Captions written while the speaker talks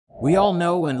We all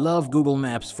know and love Google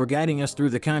Maps for guiding us through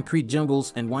the concrete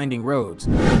jungles and winding roads.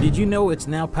 But did you know it's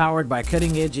now powered by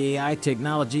cutting-edge AI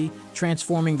technology,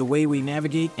 transforming the way we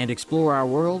navigate and explore our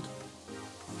world?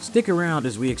 Stick around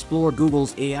as we explore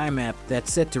Google's AI map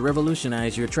that's set to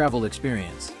revolutionize your travel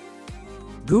experience.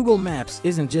 Google Maps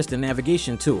isn't just a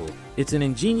navigation tool, it's an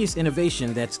ingenious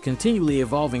innovation that's continually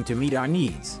evolving to meet our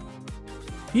needs.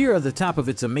 Here are the top of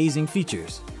its amazing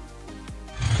features.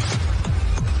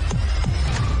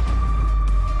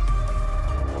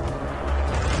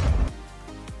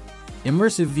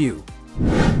 Immersive view.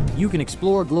 You can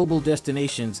explore global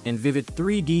destinations in vivid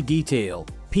 3D detail,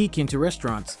 peek into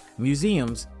restaurants,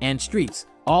 museums, and streets,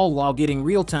 all while getting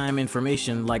real-time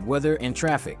information like weather and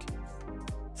traffic.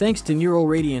 Thanks to Neural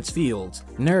Radiance Fields,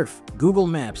 NERF, Google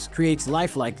Maps creates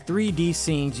lifelike 3D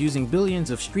scenes using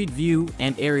billions of street view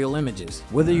and aerial images.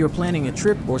 Whether you're planning a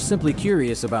trip or simply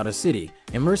curious about a city,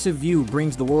 Immersive View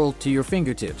brings the world to your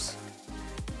fingertips.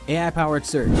 AI-powered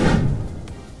search.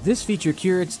 This feature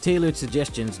curates tailored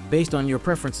suggestions based on your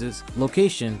preferences,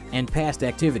 location, and past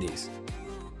activities.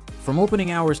 From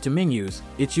opening hours to menus,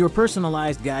 it's your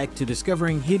personalized guide to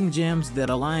discovering hidden gems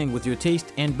that align with your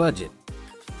taste and budget.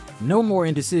 No more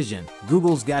indecision,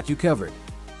 Google's got you covered.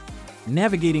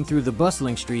 Navigating through the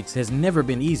bustling streets has never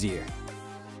been easier.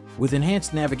 With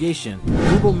enhanced navigation,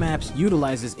 Google Maps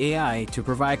utilizes AI to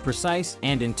provide precise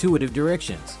and intuitive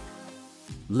directions.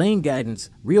 Lane guidance,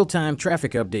 real-time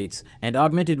traffic updates, and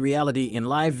augmented reality in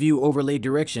live view overlay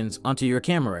directions onto your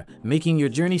camera, making your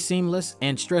journey seamless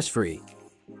and stress-free.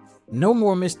 No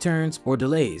more missed turns or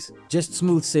delays, just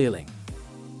smooth sailing.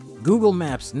 Google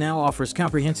Maps now offers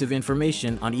comprehensive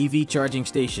information on EV charging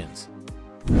stations.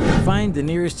 Find the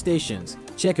nearest stations,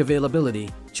 check availability,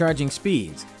 charging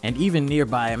speeds, and even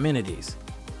nearby amenities.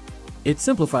 It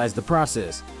simplifies the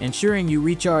process, ensuring you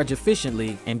recharge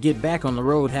efficiently and get back on the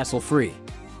road hassle-free.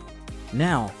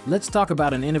 Now, let's talk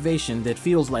about an innovation that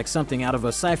feels like something out of a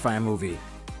sci-fi movie: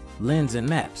 Lens and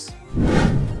Maps.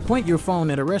 Point your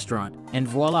phone at a restaurant, and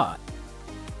voila!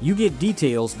 You get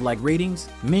details like ratings,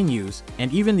 menus,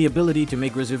 and even the ability to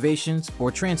make reservations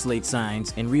or translate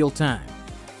signs in real time.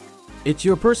 It's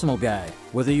your personal guide,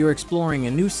 whether you're exploring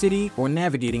a new city or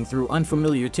navigating through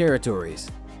unfamiliar territories.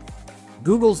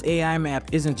 Google's AI map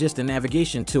isn't just a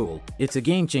navigation tool, it's a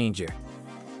game changer.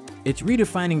 It's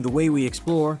redefining the way we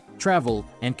explore, travel,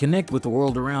 and connect with the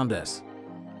world around us.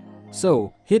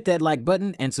 So, hit that like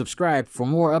button and subscribe for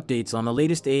more updates on the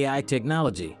latest AI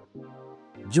technology.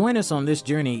 Join us on this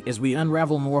journey as we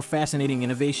unravel more fascinating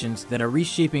innovations that are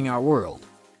reshaping our world.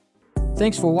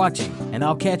 Thanks for watching, and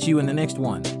I'll catch you in the next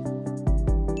one.